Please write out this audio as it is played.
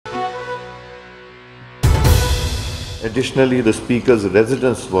Additionally, the Speaker's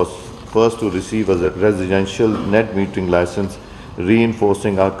residence was first to receive a residential net metering license,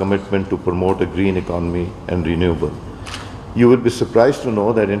 reinforcing our commitment to promote a green economy and renewable. You will be surprised to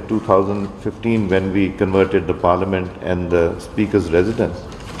know that in 2015, when we converted the Parliament and the Speaker's residence,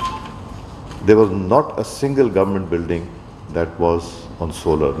 there was not a single government building that was on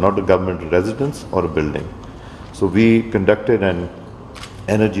solar, not a government residence or a building. So we conducted an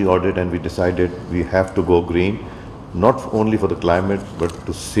energy audit and we decided we have to go green, not only for the climate, but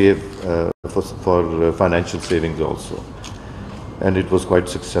to save, for financial savings also. And it was quite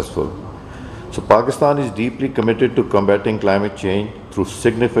successful. So Pakistan is deeply committed to combating climate change through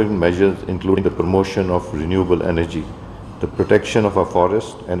significant measures, including the promotion of renewable energy, the protection of our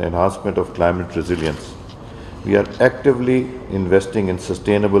forests, and enhancement of climate resilience. We are actively investing in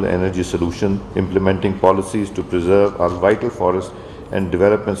sustainable energy solutions, implementing policies to preserve our vital forests, and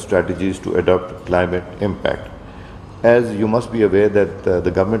development strategies to adapt climate impact. As you must be aware that the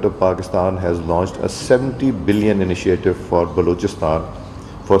government of Pakistan has launched a 70 billion initiative for Balochistan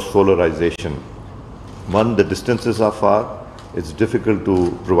for solarization. One, the distances are far, it's difficult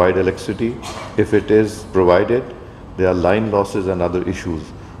to provide electricity. If it is provided, there are line losses and other issues.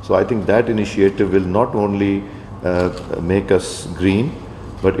 So I think that initiative will not only make us green,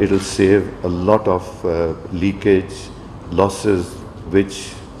 but it will save a lot of leakage, losses,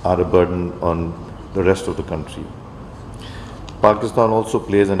 which are a burden on the rest of the country. Pakistan also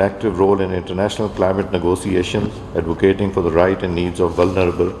plays an active role in international climate negotiations, advocating for the right and needs of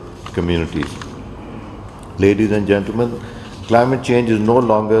vulnerable communities. Ladies and gentlemen, climate change is no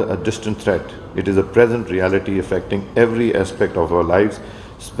longer a distant threat. It is a present reality affecting every aspect of our lives,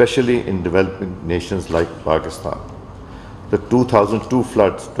 especially in developing nations like Pakistan. The 2002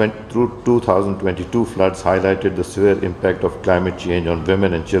 floods through 2022 floods highlighted the severe impact of climate change on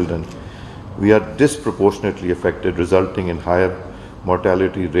women and children. We are disproportionately affected, resulting in higher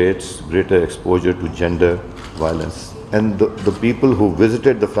mortality rates, greater exposure to gender violence. And the people who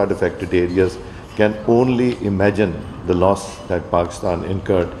visited the flood-affected areas can only imagine the loss that Pakistan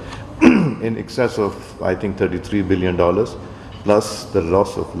incurred in excess of, I think, $33 billion, plus the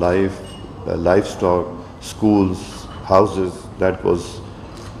loss of life, livestock, schools, houses. That was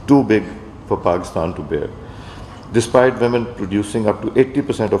too big for Pakistan to bear. Despite women producing up to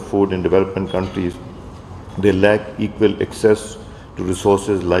 80% of food in developing countries, they lack equal access to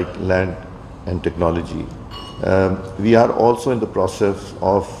resources like land and technology. We are also in the process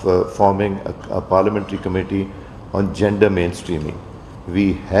of forming a parliamentary committee on gender mainstreaming.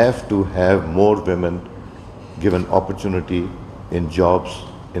 We have to have more women given opportunity in jobs,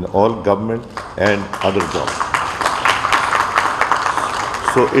 in all government and other jobs.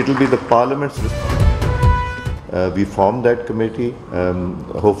 So it will be the Parliament's responsibility. We formed that committee.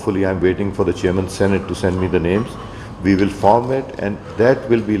 Hopefully, I'm waiting for the Chairman Senate to send me the names. We will form it, and that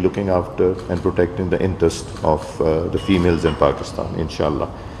will be looking after and protecting the interest of the females in Pakistan, inshallah.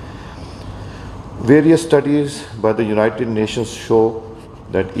 Various studies by the United Nations show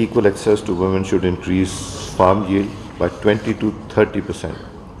that equal access to women should increase farm yield by 20 to 30%,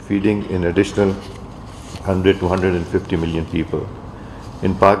 feeding an additional 100 to 150 million people.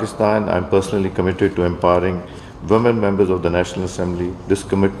 In Pakistan, I'm personally committed to empowering women members of the National Assembly. This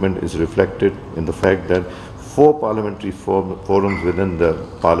commitment is reflected in the fact that 4 parliamentary forums within the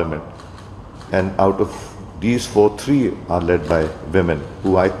parliament, and out of these 4, 3 are led by women,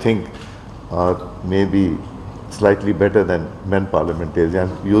 who I think are maybe slightly better than men parliamentarians.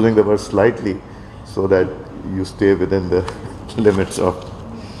 I'm using the word slightly so that you stay within the limits of,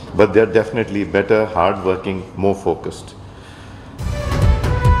 but they're definitely better, hardworking, more focused.